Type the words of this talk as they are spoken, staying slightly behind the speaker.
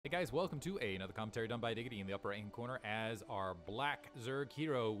Guys, welcome to another commentary done by Diggity. In the upper right-hand corner, as our black Zerg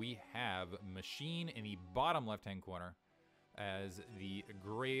hero, we have Machine in the bottom left-hand corner. As the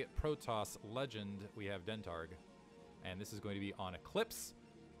gray Protoss legend, we have Dentarg. And this is going to be on Eclipse,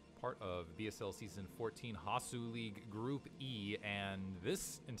 part of BSL Season 14 Hasuleague Group E. And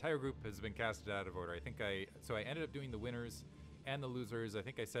this entire group has been casted out of order. So I ended up doing the winners and the losers. I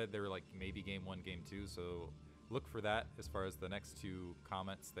think I said they were like maybe game 1, game 2, so look for that as far as the next two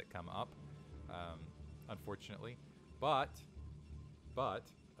comments that come up, unfortunately. But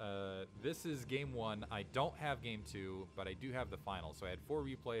this is game 1. I don't have game 2, but I do have the final. So I had 4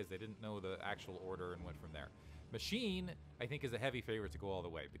 replays. They didn't know the actual order and went from there. Machine, I think, is a heavy favorite to go all the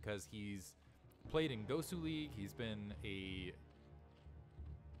way because he's played in Hasuleague. He's been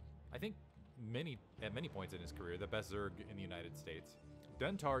I think at many points in his career, the best Zerg in the United States.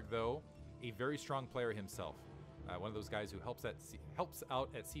 Dentarg, though, a very strong player himself. One of those guys who helps out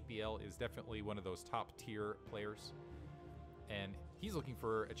at CPL, is definitely one of those top tier players. And he's looking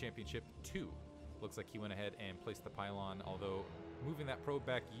for a championship too. Looks like he went ahead and placed the pylon, although moving that probe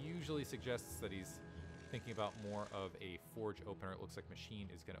back usually suggests that he's thinking about more of a forge opener. It looks like Machine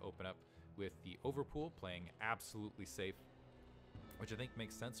is going to open up with the overpool, playing absolutely safe, which I think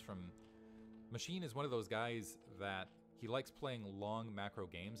makes sense. From Machine is one of those guys that he likes playing long macro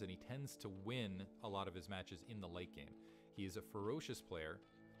games, and he tends to win a lot of his matches in the late game. He is a ferocious player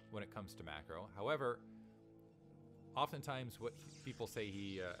when it comes to macro. However, oftentimes what people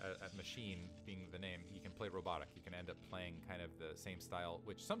say at Machine, being the name, he can play robotic. He can end up playing kind of the same style,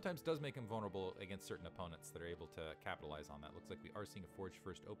 which sometimes does make him vulnerable against certain opponents that are able to capitalize on that. Looks like we are seeing a Forge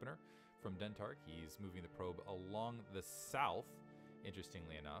first opener from Dentarg. He's moving the probe along the south,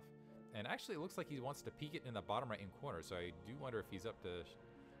 interestingly enough. And actually, it looks like he wants to peek it in the bottom right-hand corner, so I do wonder if he's up to...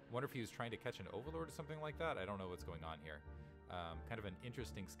 wonder if he was trying to catch an overlord or something like that. I don't know what's going on here. Kind of an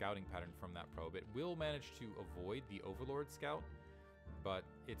interesting scouting pattern from that probe. It will manage to avoid the overlord scout, but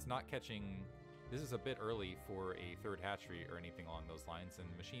it's not catching... This is a bit early for a third hatchery or anything along those lines, and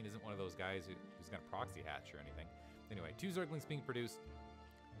Machine isn't one of those guys who's going to proxy hatch or anything. Anyway, 2 Zerglings being produced.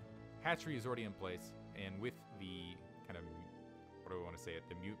 Hatchery is already in place, and with the kind of... what do I want to say it?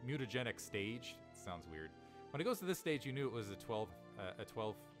 The mutagenic stage. It sounds weird. When it goes to this stage, you knew it was a 12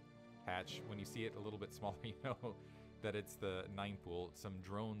 hatch. When you see it a little bit smaller, you know that it's the 9 pool. Some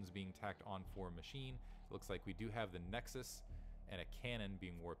drones being tacked on for Machine. It looks like we do have the Nexus and a cannon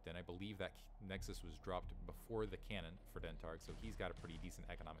being warped in. I believe that Nexus was dropped before the cannon for Dentarg, so he's got a pretty decent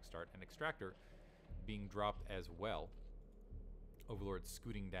economic start. And Extractor being dropped as well. Overlord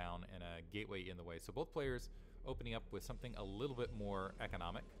scooting down and a gateway in the way. So both players opening up with something a little bit more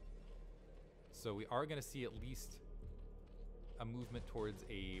economic. So we are going to see at least a movement towards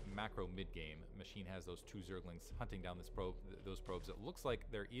a macro mid-game. Machine has those 2 Zerglings hunting down those probes. It looks like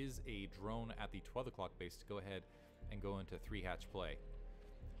there is a drone at the 12 o'clock base to go ahead and go into 3 hatch play,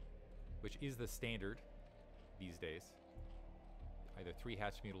 which is the standard these days. Either 3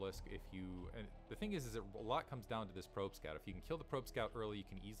 hatch Mutalisk if you... And the thing is a lot comes down to this probe scout. If you can kill the probe scout early, you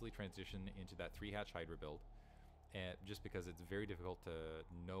can easily transition into that 3 hatch Hydra build. And just because it's very difficult to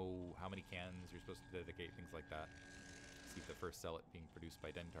know how many cannons you're supposed to dedicate, things like that. See the first Zealot being produced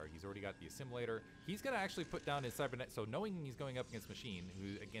by Dentarg. He's already got the assimilator. He's going to actually put down his cybernet. So knowing he's going up against Machine,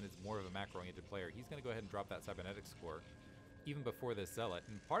 who again is more of a macro-oriented player, he's going to go ahead and drop that cybernetic score even before this Zealot.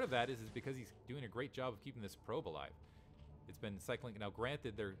 And part of that is because he's doing a great job of keeping this probe alive. It's been cycling. Now,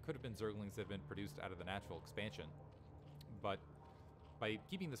 granted, there could have been Zerglings that have been produced out of the natural expansion, but by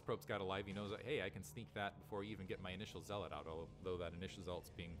keeping this probe scout alive, he knows that, hey, I can sneak that before I even get my initial Zealot out, although that initial Zealot's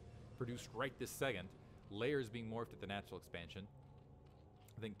being produced right this second. Layers being morphed at the natural expansion.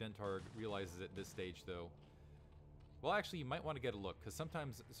 I think Dentarg realizes at this stage, though... Well, actually, you might want to get a look, because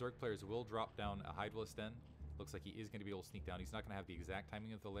sometimes Zerg players will drop down a Hydralisk Den. Looks like he is going to be able to sneak down. He's not going to have the exact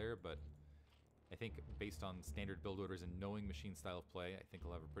timing of the layer, but I think based on standard build orders and knowing Machine style of play, I think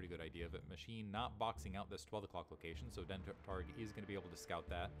he'll have a pretty good idea of it. Machine not boxing out this 12 o'clock location, so Dentarg is going to be able to scout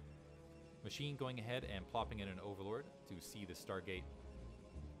that. Machine going ahead and plopping in an Overlord to see the Stargate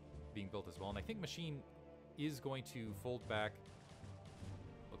being built as well. And I think Machine is going to fold back.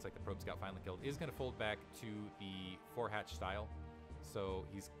 Looks like the probe scout finally killed. Is going to fold back to the 4 hatch style. So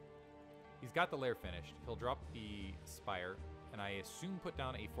he's got the lair finished. He'll drop the Spire, and I assume put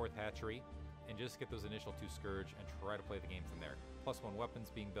down a 4th hatchery and just get those initial 2 Scourge and try to play the game from there. +1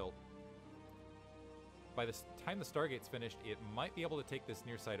 weapons being built. By the time the Stargate's finished, it might be able to take this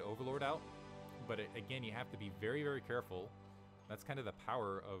near side Overlord out, but again, you have to be very, very careful. That's kind of the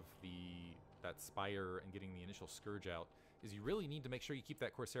power of that Spire and getting the initial Scourge out, is you really need to make sure you keep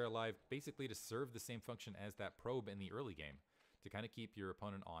that Corsair alive, basically to serve the same function as that probe in the early game. to kind of keep your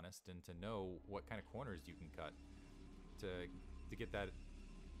opponent honest and to know what kind of corners you can cut to get that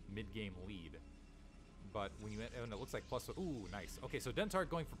mid-game lead. But when you and it looks like +1, ooh, nice. Okay, so Dentarg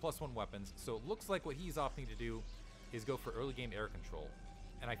going for +1 weapons. So it looks like what he's opting to do is go for early game air control.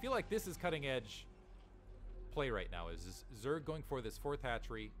 And I feel like this is cutting edge play right now. Is Zerg going for this 4th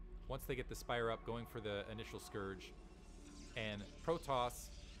hatchery, once they get the Spire up, going for the initial Scourge, and Protoss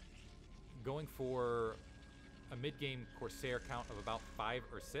going for a mid-game Corsair count of about 5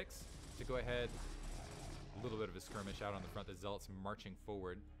 or 6 to go ahead. A little bit of a skirmish out on the front. The Zealots marching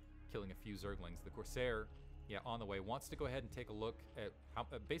forward, killing a few Zerglings. The Corsair, yeah, on the way, wants to go ahead and take a look at how,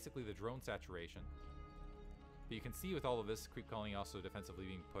 basically the drone saturation. But you can see with all of this, creep colony also defensively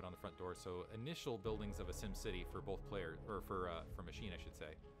being put on the front door. So initial buildings of a Sim City for both players, or for Machine, I should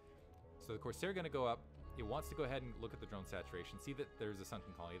say. So the Corsair going to go up. It wants to go ahead and look at the drone saturation, see that there's a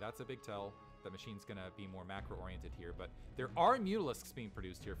sunken colony. That's a big tell. That Machine's going to be more macro-oriented here. But there are Mutalisks being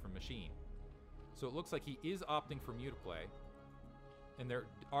produced here from Machine. So it looks like he is opting for Mutaplay. And there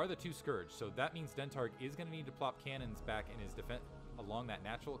are the 2 Scourge. So that means Dentarg is going to need to plop cannons back in his defense along that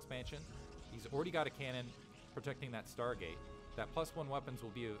natural expansion. He's already got a cannon protecting that Stargate. That +1 weapons will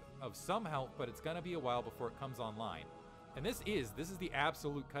be of some help, but it's going to be a while before it comes online. And this is the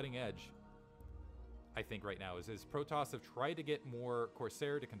absolute cutting edge, I think, right now, is Protoss have tried to get more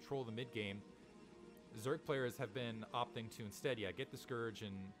Corsair to control the mid-game. Zerg players have been opting to instead, yeah, get the Scourge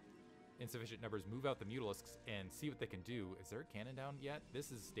in insufficient numbers, move out the Mutalisks, and see what they can do. Is there a cannon down yet?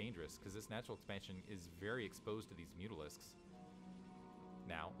 This is dangerous, because this natural expansion is very exposed to these Mutalisks.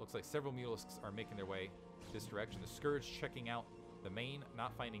 Now, looks like several Mutalisks are making their way this direction. The Scourge checking out the main,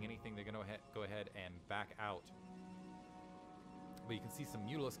 not finding anything. They're going to go ahead and back out. But you can see some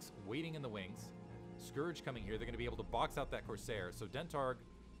Mutalisks waiting in the wings. Scourge coming here. They're going to be able to box out that Corsair. So Dentarg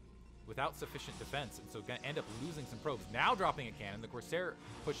without sufficient defense, and so going to end up losing some probes. Now dropping a cannon. The Corsair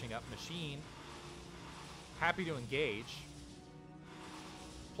pushing up. Machine happy to engage.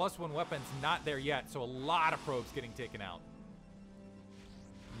 +1 weapons not there yet, so a lot of probes getting taken out.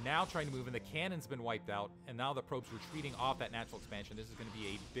 Now trying to move in. The cannon's been wiped out, and now the probes retreating off that natural expansion. This is going to be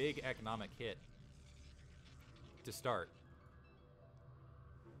a big economic hit to start.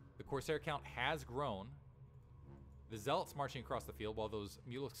 The Corsair count has grown. The Zealots marching across the field while those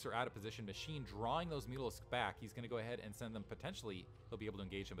Mutalisks are out of position. Machine drawing those Mutalisks back. He's going to go ahead and send them, potentially, they'll be able to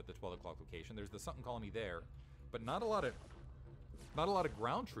engage them at the 12 o'clock location. There's the sunken colony there, but not a lot of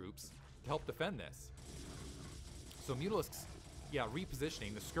ground troops to help defend this. So Mutalisks, yeah,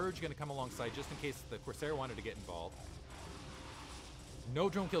 repositioning. The Scourge going to come alongside just in case the Corsair wanted to get involved. No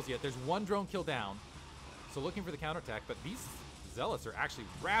drone kills yet. There's 1 drone kill down. So looking for the counterattack, but these Zealots are actually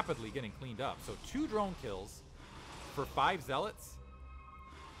rapidly getting cleaned up. So 2 drone kills for 5 Zealots.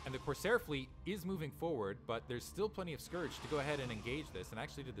 And the Corsair fleet is moving forward, but there's still plenty of Scourge to go ahead and engage this. And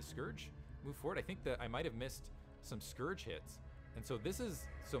actually, did the Scourge move forward? I think that I might have missed some Scourge hits. And so this is,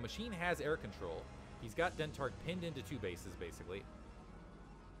 so Machine has air control. He's got Dentarg pinned into 2 bases, basically.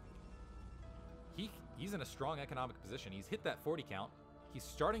 He's in a strong economic position. He's hit that 40 count. He's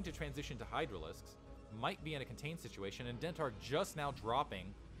starting to transition to Hydralisks. Might be in a contained situation, and Dentarg just now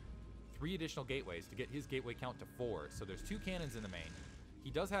dropping 3 additional gateways to get his gateway count to 4. So there's 2 cannons in the main. He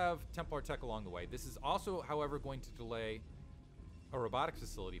does have Templar tech along the way. This is also, however, going to delay a robotics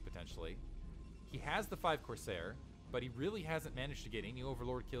facility, potentially. He has the 5 Corsair, but he really hasn't managed to get any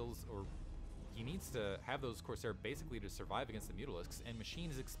Overlord kills, or he needs to have those Corsair basically to survive against the Mutalisks, and Machine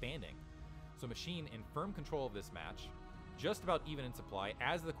is expanding. So Machine in firm control of this match, just about even in supply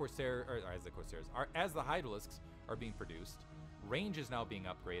as the Corsair, or as the Hydralisks are being produced. Range is now being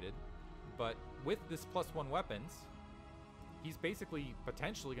upgraded, but with this +1 weapons, he's basically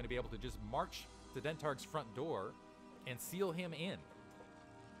potentially going to be able to just march to Dentarg's front door and seal him in.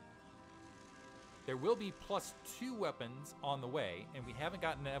 There will be +2 weapons on the way, and we haven't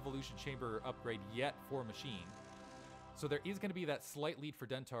gotten an Evolution Chamber upgrade yet for Machine. So there is going to be that slight lead for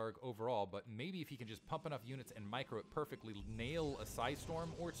Dentarg overall, but maybe if he can just pump enough units and micro it perfectly, nail a Psy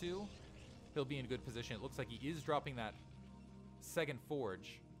Storm or 2, he'll be in a good position. It looks like he is dropping that 2nd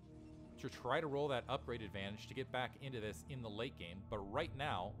Forge to try to roll that upgrade advantage to get back into this in the late game. But right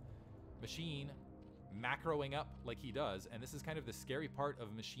now, Machine macroing up like he does, and this is kind of the scary part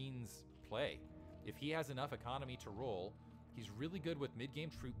of Machine's play. If he has enough economy to roll, he's really good with mid-game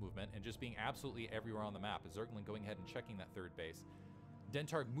troop movement and just being absolutely everywhere on the map. Zerglin going ahead and checking that 3rd base.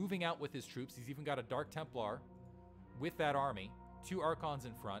 Dentarg moving out with his troops. He's even got a Dark Templar with that army. 2 Archons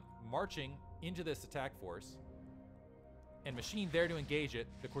in front, marching into this attack force. And Machine there to engage it.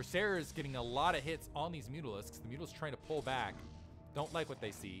 The Corsair is getting a lot of hits on these Mutalisks. The Mutalisks trying to pull back. Don't like what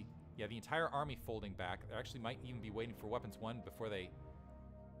they see. Yeah, the entire army folding back. They actually might even be waiting for Weapons 1 before they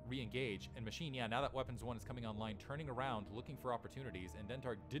re-engage. And Machine, yeah, now that Weapons 1 is coming online, turning around, looking for opportunities. And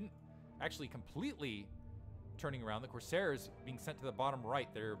Dentarg didn't actually completely turning around. The Corsairs being sent to the bottom right.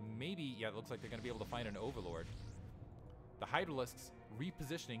 They're maybe, yeah, it looks like they're going to be able to find an Overlord. The Hydralisks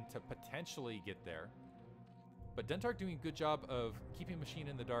repositioning to potentially get there. But Dentarg doing a good job of keeping Machine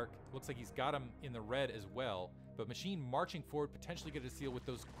in the dark. Looks like he's got him in the red as well. But Machine marching forward, potentially get a seal with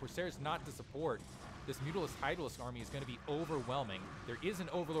those Corsairs not to support. This Mutalist Hydralisk army is going to be overwhelming. There is an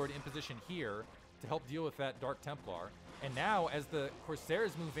Overlord in position here to help deal with that Dark Templar. And now, as the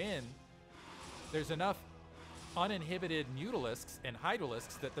Corsairs move in, there's enough uninhibited Mutalisks and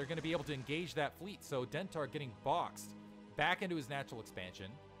Hydralisks that they're going to be able to engage that fleet. So Dentarg getting boxed back into his natural expansion.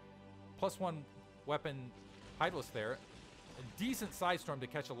 +1 weapon Hydralisk there. A decent side storm to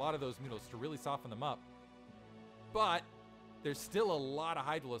catch a lot of those Mutalisks to really soften them up. But there's still a lot of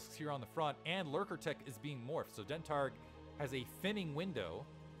Hydralisks here on the front, and Lurker Tech is being morphed. So Dentarg has a thinning window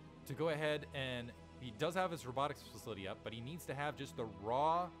to go ahead, and he does have his robotics facility up, but he needs to have just the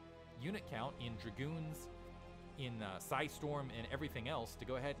raw unit count in Dragoons, in Psystorm, and everything else to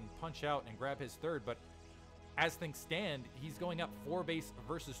go ahead and punch out and grab his third. But as things stand, he's going up 4 base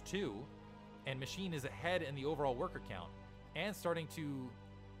versus 2, and Machine is ahead in the overall worker count, and starting to...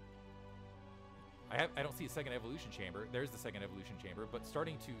 I don't see a second evolution chamber. There's the second evolution chamber, but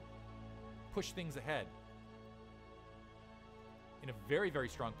starting to push things ahead. In a very, very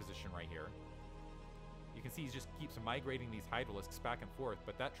strong position right here. You can see he just keeps migrating these Hydralisks back and forth,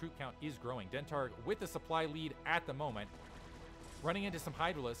 but that troop count is growing. Dentarg with the supply lead at the moment. Running into some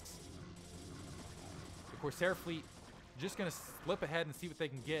Hydralisks. The Corsair fleet just going to slip ahead and see what they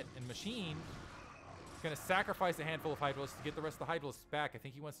can get. And Machine is going to sacrifice a handful of Hydralisks to get the rest of the Hydralisks back. I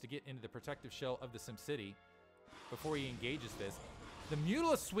think he wants to get into the protective shell of the SimCity before he engages this. The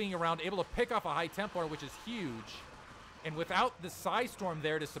Mutalist swinging around, able to pick off a High Templar, which is huge. And without the Psystorm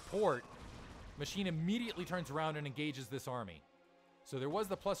there to support, Machine immediately turns around and engages this army. So there was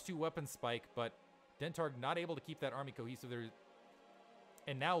the +2 weapon spike, but Dentarg not able to keep that army cohesive.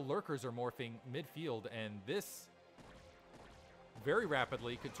 And now Lurkers are morphing midfield, and this very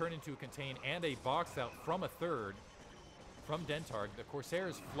rapidly could turn into a contain and a box out from a third from Dentarg. The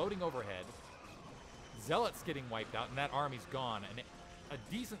Corsairs floating overhead. Zealots getting wiped out, and that army's gone. And a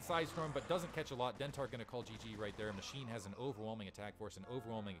decent size storm, but doesn't catch a lot. Dentarg gonna call GG right there. Machine has an overwhelming attack force, an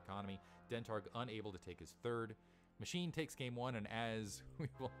overwhelming economy. Dentarg unable to take his third. Machine takes game 1, and as we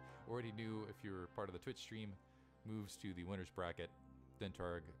already knew if you were part of the Twitch stream, moves to the winner's bracket.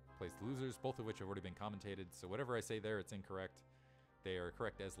 Dentarg plays the losers, both of which have already been commentated. So whatever I say there, it's incorrect. They are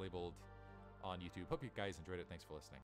correct as labeled on YouTube. Hope you guys enjoyed it. Thanks for listening.